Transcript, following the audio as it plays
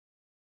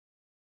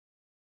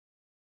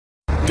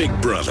Big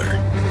Brother,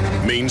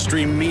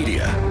 mainstream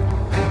media,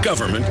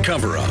 government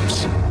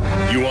cover-ups.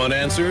 You want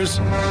answers?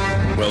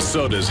 Well,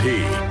 so does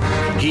he.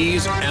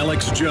 He's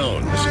Alex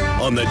Jones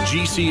on the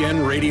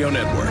GCN Radio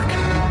Network.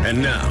 And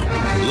now,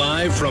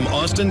 live from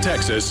Austin,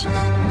 Texas,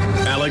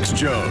 Alex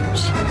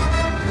Jones.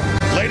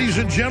 Ladies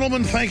and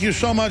gentlemen, thank you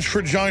so much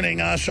for joining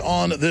us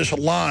on this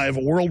live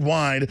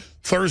worldwide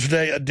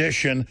Thursday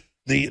edition,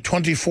 the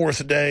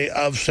 24th day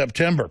of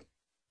September.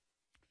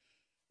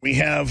 We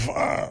have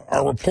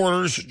our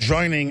reporters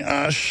joining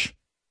us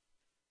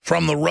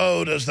from the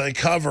road as they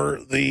cover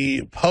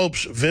the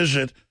Pope's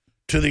visit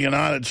to the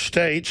United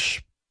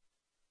States.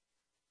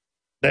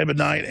 David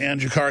Knight and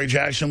Jakari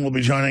Jackson will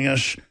be joining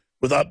us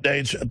with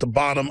updates at the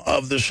bottom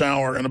of this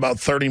hour in about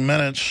 30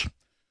 minutes.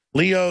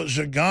 Leo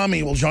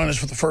Zagami will join us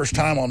for the first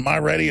time on my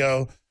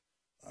radio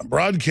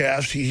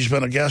broadcast. He's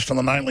been a guest on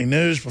the Nightly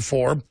News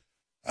before.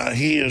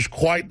 He is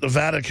quite the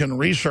Vatican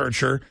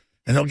researcher,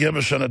 and he'll give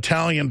us an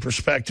Italian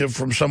perspective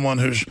from someone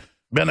who's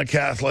been a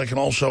Catholic and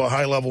also a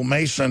high-level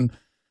Mason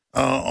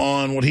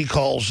on what he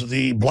calls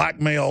the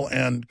blackmail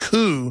and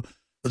coup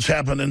that's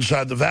happened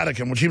inside the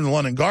Vatican, which even the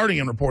London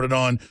Guardian reported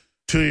on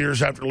 2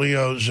 years after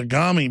Leo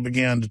Zagami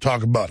began to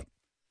talk about it.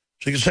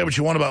 So you can say what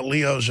you want about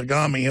Leo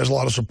Zagami. He has a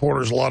lot of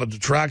supporters, a lot of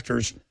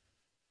detractors.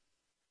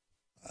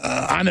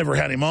 I never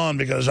had him on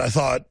because I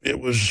thought it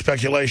was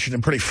speculation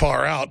and pretty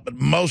far out, but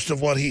most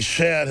of what he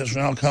said has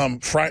now come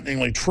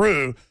frighteningly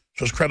true,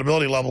 so his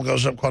credibility level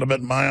goes up quite a bit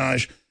in my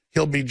eyes.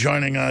 He'll be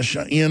joining us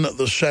in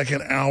the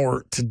second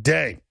hour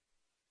today.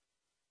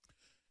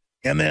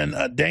 And then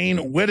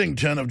Dane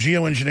Whittington of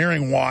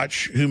Geoengineering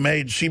Watch, who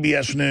made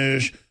CBS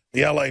News,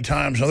 the LA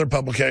Times, and other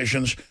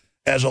publications,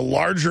 as a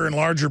larger and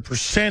larger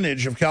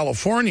percentage of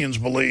Californians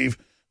believe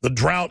the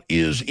drought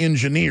is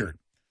engineered.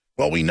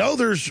 Well, we know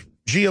there's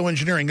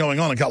geoengineering going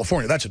on in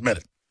California. That's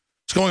admitted.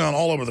 It's going on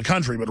all over the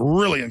country, but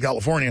really in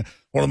California,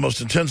 one of the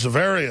most intensive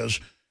areas.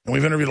 And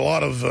we've interviewed a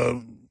lot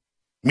of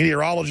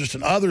meteorologists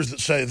and others that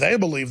say they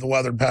believe the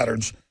weather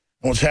patterns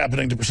and what's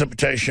happening to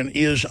precipitation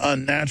is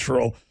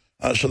unnatural.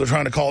 So they're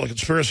trying to call it a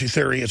conspiracy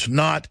theory. It's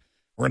not.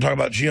 We're going to talk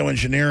about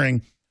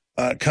geoengineering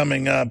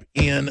coming up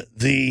in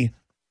the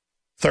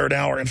third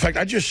hour. In fact,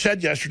 I just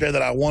said yesterday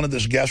that I wanted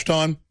this guest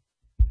on,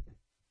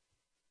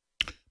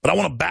 but I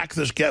want to back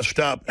this guest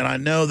up, and I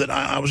know that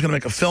I was going to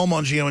make a film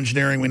on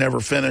geoengineering. We never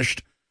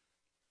finished,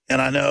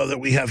 and I know that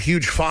we have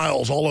huge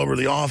files all over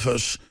the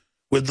office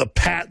with the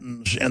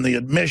patents and the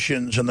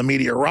admissions and the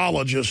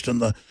meteorologists and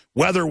the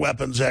weather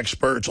weapons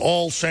experts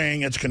all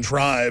saying it's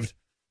contrived,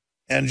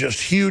 and just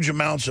huge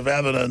amounts of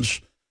evidence.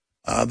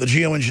 The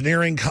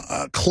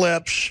geoengineering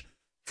clips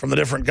from the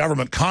different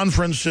government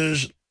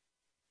conferences,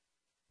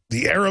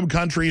 the Arab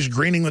countries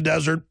greening the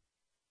desert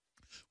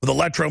with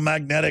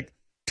electromagnetic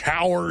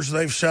towers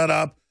they've set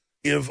up.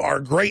 If our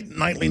great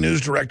nightly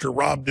news director,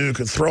 Rob Dew,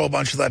 could throw a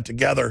bunch of that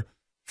together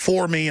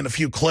for me in a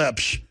few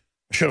clips,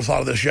 I should have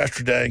thought of this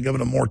yesterday and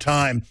given him more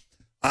time.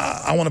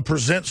 I want to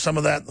present some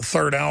of that in the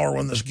third hour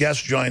when this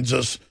guest joins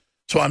us,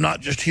 so I'm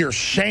not just here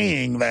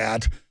saying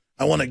that.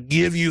 I want to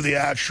give you the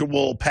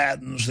actual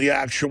patents, the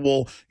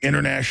actual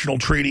international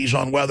treaties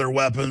on weather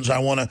weapons. I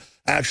want to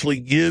actually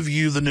give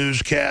you the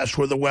newscast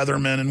where the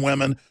weathermen and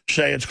women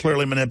say it's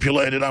clearly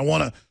manipulated. I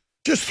want to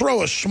just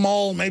throw a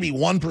small, maybe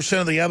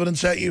 1% of the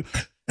evidence at you.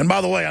 And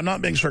by the way, I'm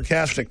not being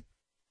sarcastic.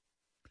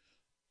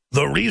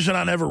 The reason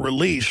I never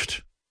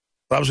released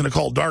what I was going to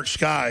call Dark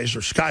Skies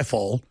or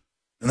Skyfall,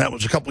 and that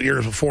was a couple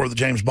years before the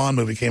James Bond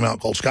movie came out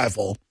called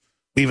Skyfall.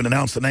 We even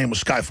announced the name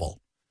was Skyfall.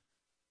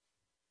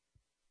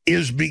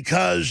 Is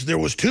because there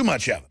was too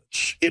much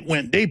evidence. It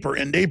went deeper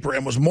and deeper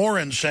and was more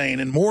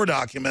insane and more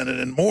documented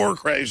and more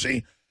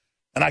crazy.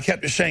 And I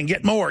kept just saying,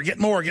 get more, get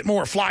more, get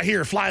more, fly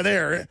here, fly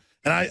there.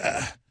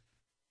 And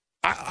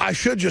I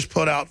should just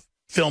put out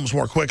films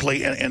more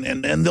quickly,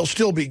 and they'll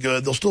still be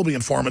good. They'll still be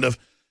informative.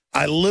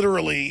 I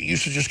literally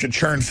used to just could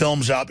churn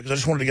films out because I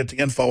just wanted to get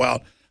the info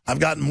out. I've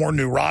gotten more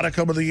neurotic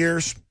over the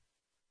years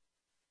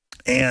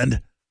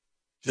and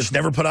just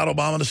never put out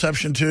Obama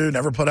Deception 2,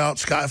 never put out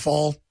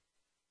Skyfall.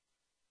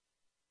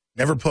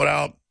 Never put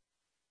out.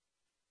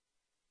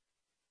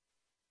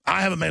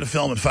 I haven't made a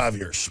film in 5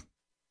 years.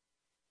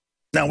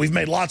 Now, we've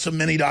made lots of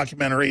mini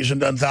documentaries and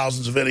done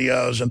thousands of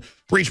videos and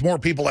reached more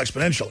people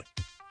exponentially.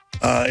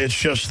 It's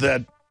just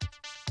that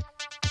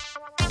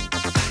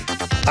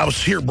I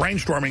was here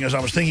brainstorming as I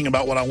was thinking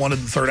about what I wanted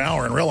in the third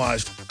hour and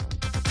realized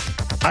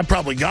I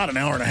probably got an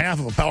hour and a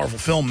half of a powerful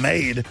film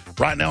made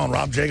right now on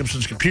Rob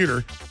Jacobson's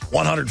computer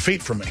 100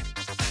 feet from me.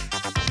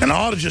 And I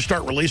ought to just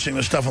start releasing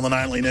this stuff on the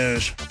Nightly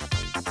News.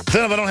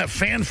 Then if I don't have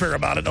fanfare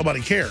about it,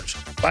 nobody cares.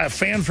 If I have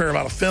fanfare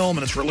about a film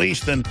and it's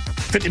released, then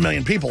 50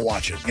 million people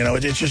watch it. You know,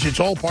 it's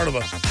all part of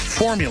a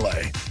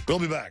formulae. We'll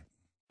be back.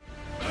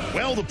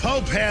 Well, the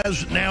Pope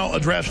has now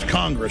addressed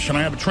Congress, and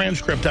I have a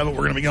transcript of it we're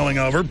going to be going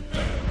over.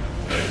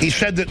 He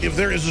said that if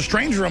there is a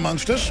stranger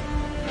amongst us,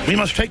 we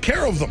must take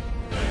care of them.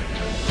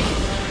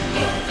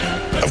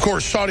 Of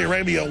course, Saudi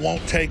Arabia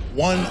won't take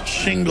one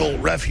single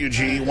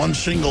refugee, one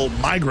single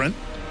migrant.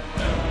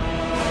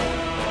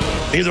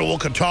 Neither will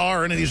Qatar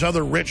or any of these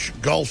other rich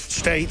Gulf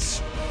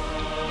states.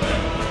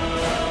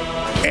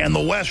 And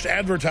the West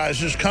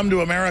advertises, come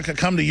to America,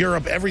 come to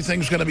Europe,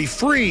 everything's going to be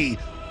free.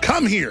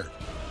 Come here.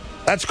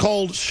 That's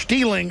called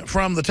stealing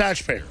from the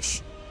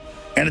taxpayers.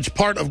 And it's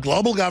part of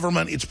global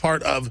government. It's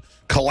part of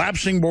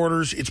collapsing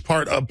borders. It's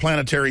part of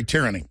planetary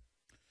tyranny.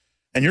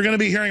 And you're going to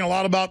be hearing a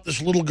lot about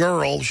this little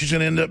girl. She's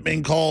going to end up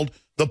being called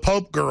the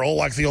Pope girl,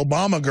 like the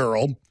Obama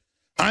girl.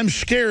 I'm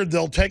scared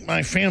they'll take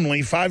my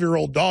family.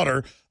 5-year-old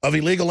daughter of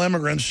illegal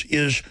immigrants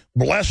is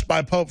blessed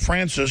by Pope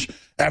Francis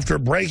after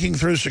breaking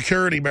through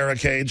security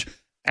barricades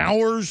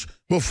hours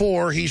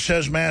before he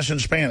says Mass in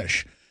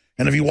Spanish.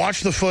 And if you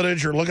watch the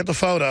footage or look at the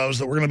photos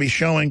that we're going to be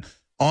showing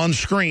on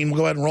screen, we'll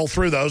go ahead and roll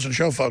through those and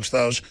show folks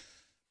those.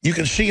 You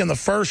can see in the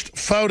first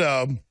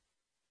photo,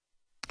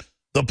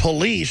 the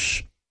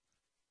police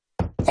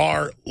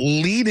are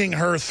leading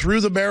her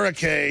through the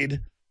barricade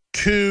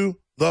to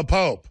the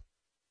Pope.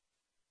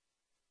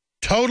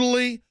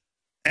 Totally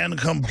and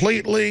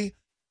completely,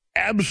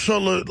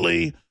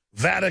 absolutely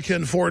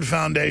Vatican Ford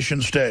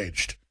Foundation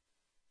staged.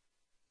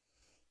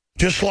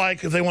 Just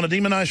like if they want to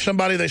demonize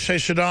somebody, they say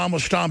Saddam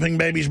was stomping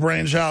babies'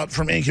 brains out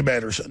from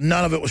incubators.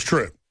 None of it was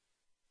true.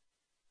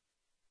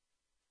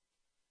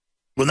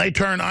 When they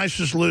turn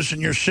ISIS loose in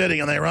your city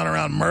and they run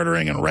around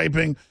murdering and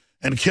raping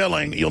and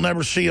killing, you'll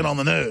never see it on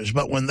the news.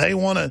 But when they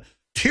want to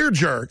tear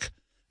jerk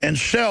and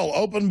sell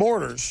open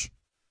borders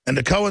and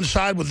to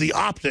coincide with the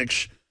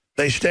optics,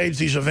 they stage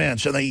these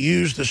events. And they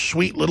use this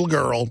sweet little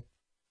girl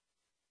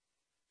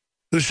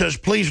who says,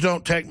 please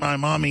don't take my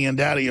mommy and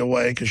daddy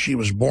away because she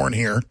was born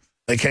here.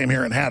 They came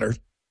here and had her.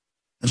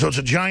 And so it's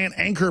a giant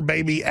anchor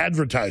baby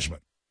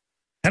advertisement.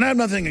 And I have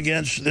nothing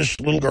against this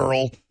little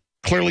girl,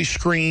 clearly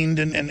screened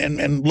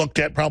and looked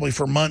at probably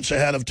for months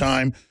ahead of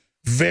time.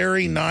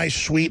 Very nice,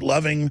 sweet,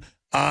 loving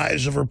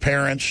eyes of her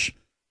parents,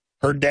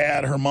 her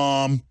dad, her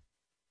mom.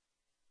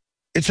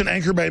 It's an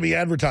anchor baby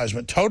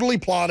advertisement, totally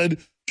plotted,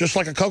 just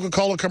like a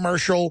Coca-Cola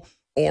commercial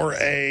or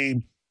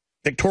a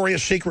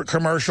Victoria's Secret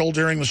commercial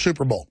during the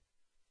Super Bowl.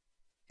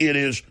 It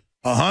is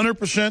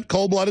 100%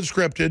 cold-blooded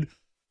scripted.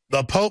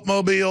 The Pope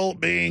Mobile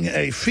being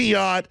a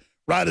Fiat,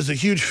 right as a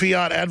huge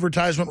Fiat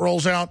advertisement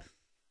rolls out.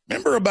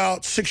 Remember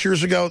about 6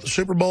 years ago at the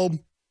Super Bowl,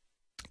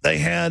 they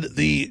had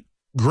the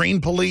green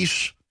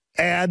police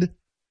ad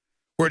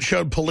where it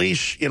showed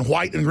police in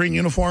white and green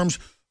uniforms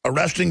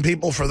arresting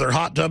people for their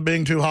hot tub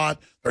being too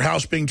hot, their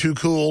house being too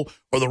cool,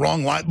 or the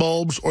wrong light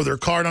bulbs, or their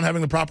car not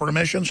having the proper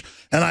emissions.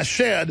 And I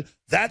said,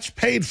 that's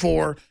paid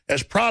for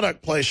as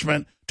product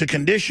placement to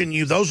condition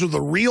you. Those are the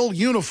real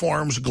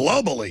uniforms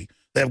globally.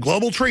 They have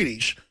global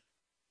treaties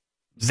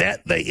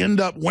that they end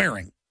up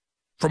wearing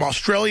from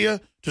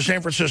Australia to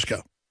San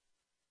Francisco,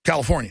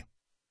 California.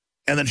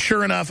 And then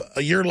sure enough,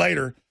 a year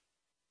later,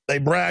 they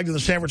bragged in the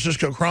San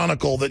Francisco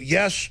Chronicle that,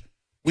 yes,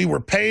 we were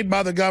paid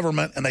by the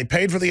government and they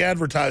paid for the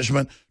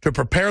advertisement to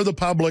prepare the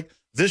public.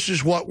 This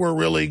is what we're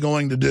really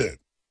going to do.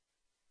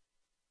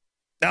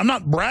 Now, I'm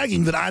not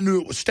bragging that I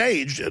knew it was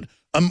staged.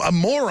 A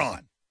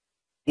moron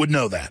would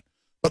know that.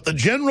 But the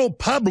general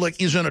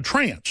public is in a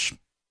trance.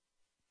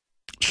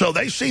 So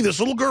they see this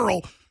little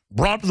girl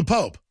brought to the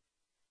Pope.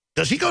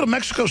 Does he go to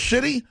Mexico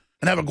City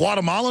and have a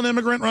Guatemalan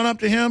immigrant run up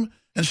to him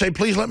and say,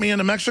 please let me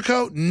into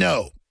Mexico?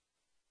 No.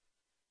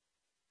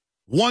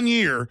 1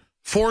 year,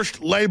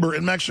 forced labor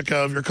in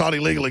Mexico if you're caught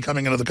illegally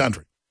coming into the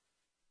country.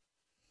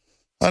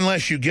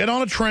 Unless you get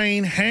on a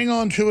train, hang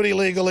on to it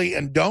illegally,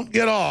 and don't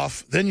get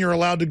off, then you're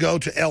allowed to go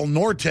to El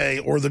Norte,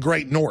 or the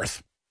Great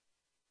North.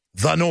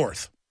 The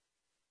North.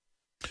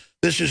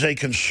 This is a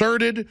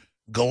concerted,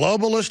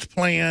 globalist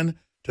plan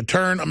to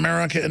turn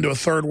America into a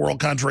third world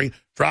country,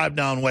 drive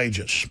down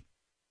wages.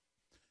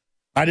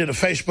 I did a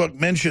Facebook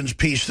mentions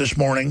piece this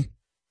morning,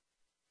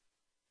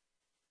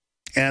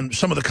 and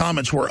some of the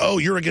comments were, oh,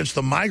 you're against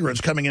the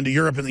migrants coming into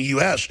Europe and the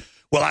U.S.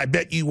 Well, I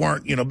bet you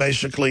weren't,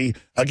 basically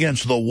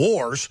against the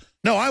wars.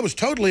 No, I was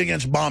totally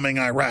against bombing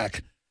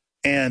Iraq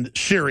and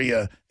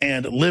Syria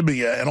and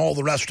Libya and all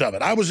the rest of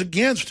it. I was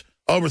against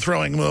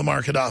overthrowing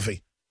Muammar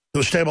Gaddafi, who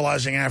was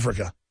stabilizing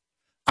Africa.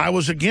 I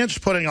was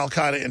against putting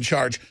al-Qaeda in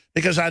charge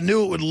because I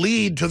knew it would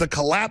lead to the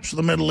collapse of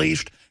the Middle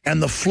East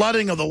and the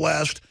flooding of the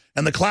West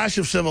and the clash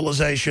of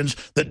civilizations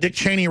that Dick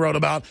Cheney wrote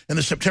about in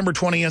the September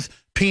 20th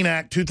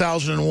PNAC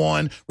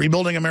 2001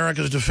 Rebuilding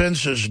America's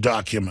Defenses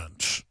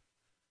document.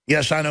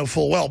 Yes, I know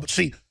full well. But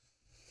see,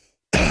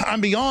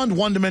 I'm beyond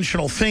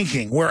one-dimensional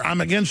thinking where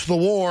I'm against the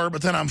war,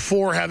 but then I'm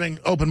for having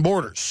open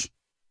borders.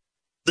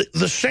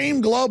 The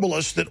same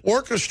globalists that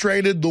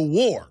orchestrated the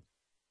wars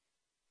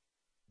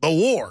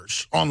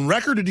on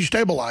record to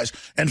destabilize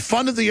and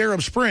funded the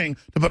Arab Spring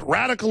to put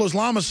radical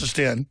Islamicists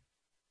in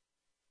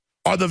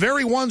are the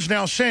very ones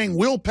now saying,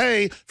 we'll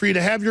pay for you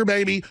to have your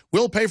baby,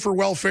 we'll pay for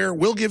welfare,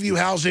 we'll give you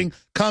housing,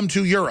 come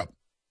to Europe.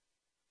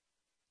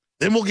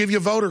 Then we'll give you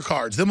voter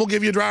cards, then we'll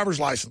give you a driver's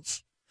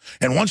license.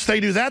 And once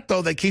they do that,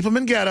 though, they keep them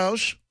in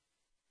ghettos.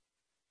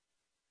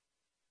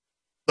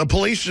 The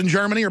police in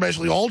Germany are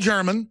basically all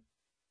German.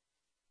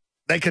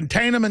 They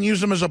contain them and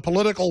use them as a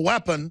political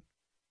weapon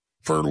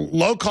for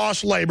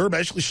low-cost labor,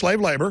 basically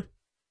slave labor,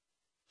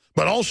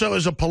 but also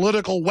as a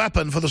political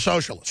weapon for the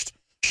socialists.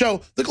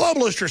 So the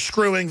globalists are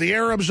screwing the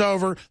Arabs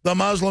over, the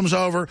Muslims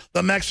over,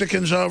 the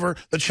Mexicans over,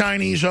 the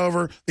Chinese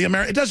over, the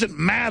Americans. It doesn't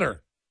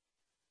matter.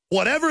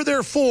 Whatever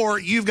they're for,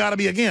 you've got to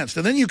be against.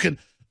 And then you can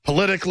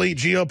politically,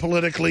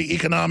 geopolitically,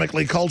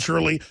 economically,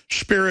 culturally,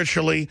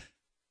 spiritually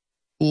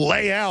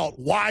lay out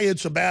why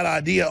it's a bad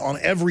idea on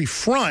every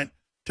front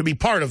to be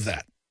part of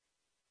that.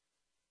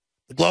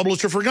 The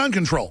globalists are for gun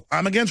control.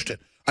 I'm against it.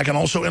 I can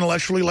also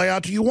intellectually lay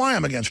out to you why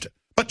I'm against it.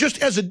 But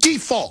just as a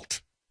default,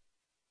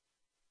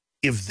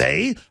 if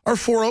they are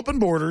for open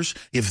borders,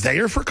 if they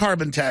are for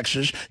carbon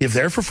taxes, if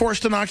they're for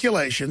forced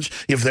inoculations,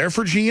 if they're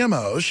for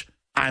GMOs,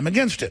 I'm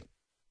against it.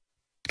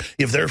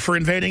 If they're for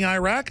invading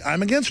Iraq,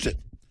 I'm against it.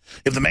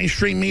 If the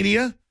mainstream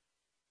media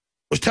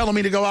was telling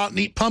me to go out and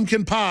eat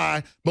pumpkin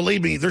pie,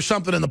 believe me, there's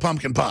something in the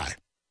pumpkin pie.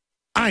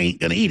 I ain't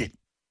going to eat it.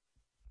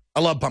 I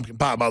love pumpkin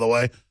pie, by the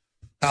way.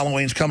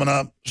 Halloween's coming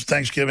up. It's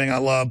Thanksgiving. I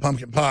love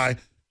pumpkin pie.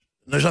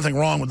 There's nothing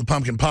wrong with the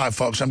pumpkin pie,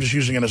 folks. I'm just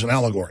using it as an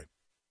allegory,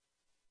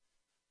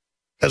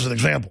 as an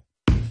example.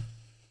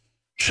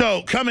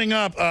 So coming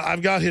up,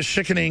 I've got his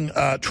sickening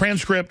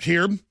transcript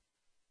here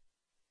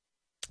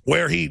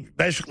where he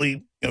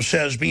basically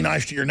says, be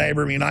nice to your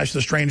neighbor, be nice to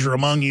the stranger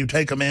among you,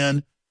 take them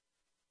in.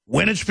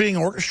 When it's being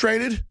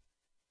orchestrated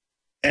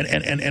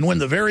and when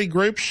the very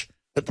groups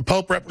that the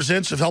Pope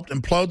represents have helped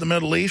implode the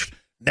Middle East,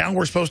 now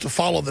we're supposed to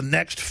follow the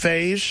next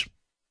phase.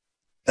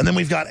 And then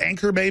we've got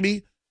anchor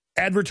baby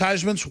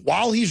advertisements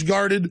while he's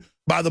guarded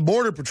by the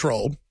Border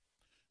Patrol.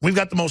 We've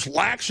got the most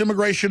lax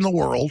immigration in the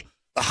world,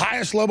 the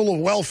highest level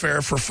of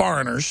welfare for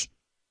foreigners.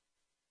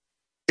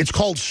 It's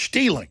called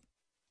stealing.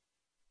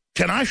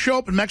 Can I show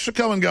up in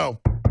Mexico and go,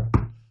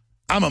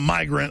 I'm a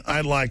migrant,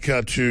 I'd like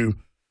to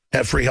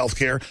have free health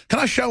care? Can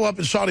I show up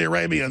in Saudi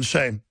Arabia and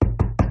say,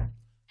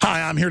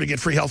 hi, I'm here to get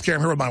free health care.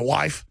 I'm here with my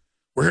wife.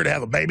 We're here to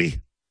have a baby.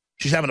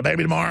 She's having a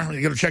baby tomorrow.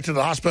 You get her checked into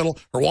the hospital.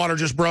 Her water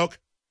just broke.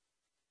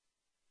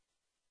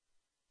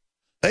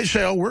 They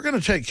say, oh, we're going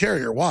to take care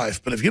of your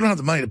wife, but if you don't have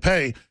the money to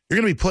pay, you're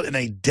going to be put in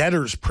a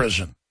debtor's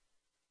prison.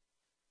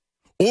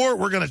 Or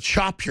we're going to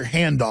chop your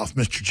hand off,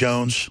 Mr.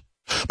 Jones.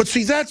 But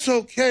see, that's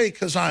okay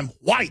because I'm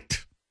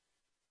white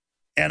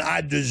and I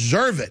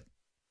deserve it.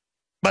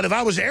 But if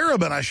I was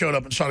Arab and I showed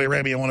up in Saudi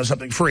Arabia and wanted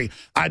something free,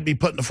 I'd be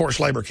put in a forced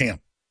labor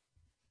camp.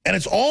 And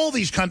it's all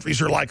these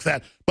countries are like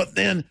that. But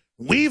then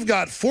we've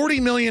got 40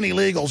 million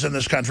illegals in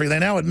this country. They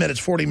now admit it's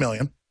 40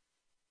 million.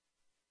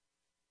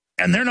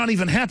 And they're not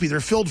even happy. They're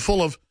filled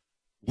full of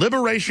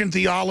liberation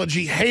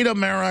theology, hate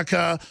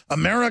America,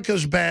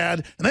 America's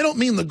bad. And they don't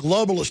mean the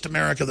globalist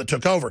America that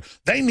took over.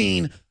 They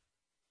mean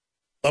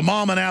the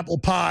mom and apple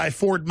pie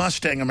Ford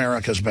Mustang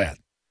America's bad.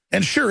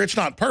 And sure, it's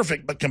not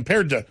perfect, but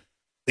compared to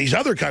these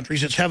other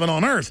countries, it's heaven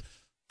on earth.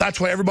 That's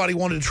why everybody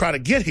wanted to try to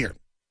get here.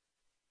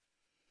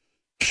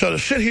 So to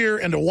sit here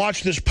and to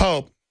watch this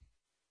Pope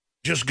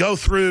just go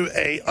through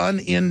a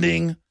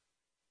unending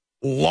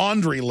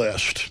laundry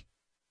list.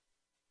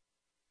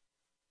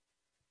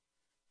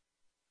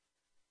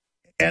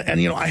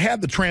 And I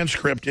had the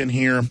transcript in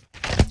here,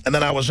 and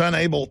then I was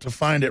unable to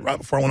find it right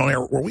before I went on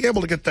air. Were we able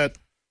to get that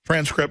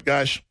transcript,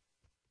 guys?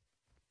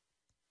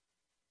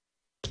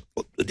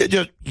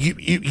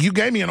 You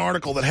gave me an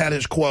article that had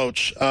his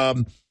quotes.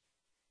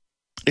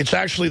 It's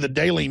actually the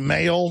Daily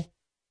Mail.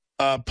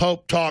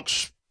 Pope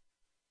talks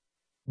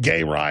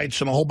gay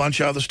rights and a whole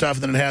bunch of other stuff.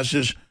 And then it has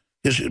his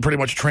pretty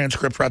much a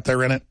transcript right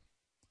there in it.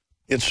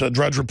 It's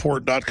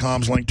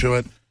drudgereport.com's link to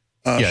it.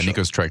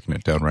 Nico's tracking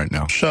it down right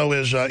now. So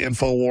is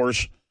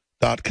Infowars.com.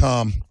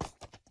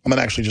 I'm going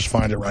to actually just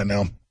find it right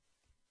now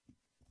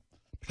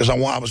because I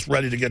was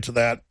ready to get to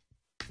that.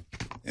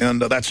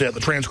 And that's it. The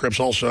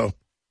transcript's also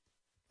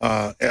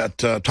at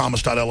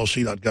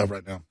thomas.loc.gov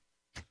right now.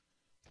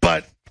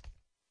 But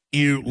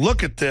you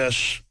look at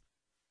this,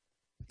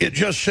 it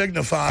just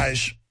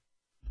signifies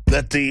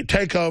that the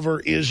takeover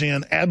is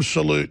in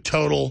absolute,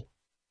 total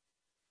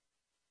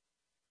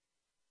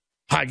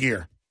high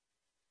gear.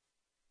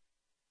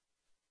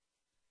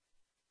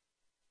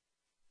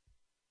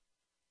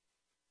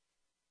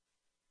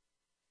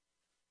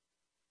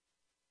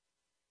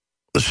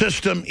 The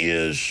system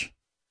is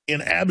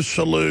in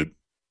absolute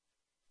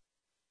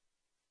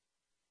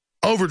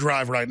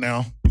overdrive right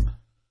now,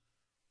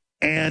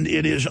 and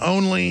it is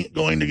only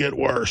going to get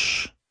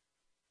worse.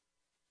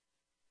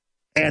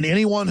 And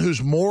anyone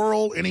who's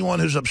moral, anyone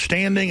who's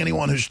upstanding,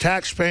 anyone who's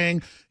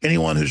tax-paying,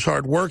 anyone who's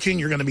hardworking,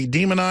 you're going to be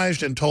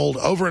demonized and told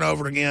over and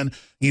over again,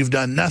 you've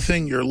done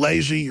nothing, you're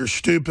lazy, you're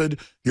stupid,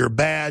 you're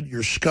bad,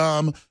 you're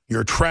scum,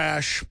 you're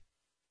trash.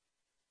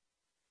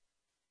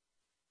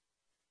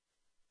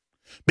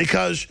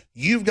 Because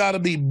you've got to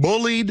be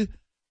bullied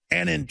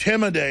and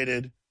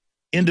intimidated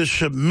into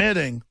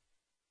submitting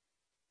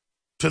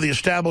to the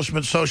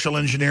establishment social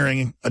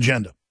engineering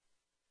agenda.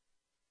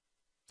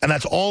 And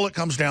that's all it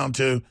comes down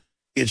to.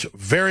 It's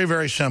very,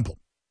 very simple.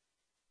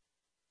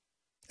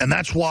 And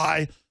that's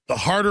why the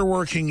harder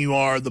working you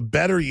are, the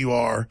better you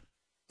are,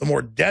 the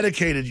more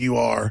dedicated you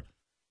are,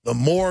 the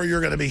more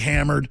you're going to be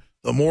hammered,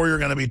 the more you're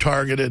going to be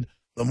targeted,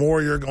 the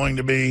more you're going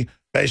to be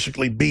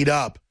basically beat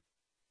up.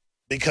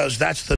 Because that's the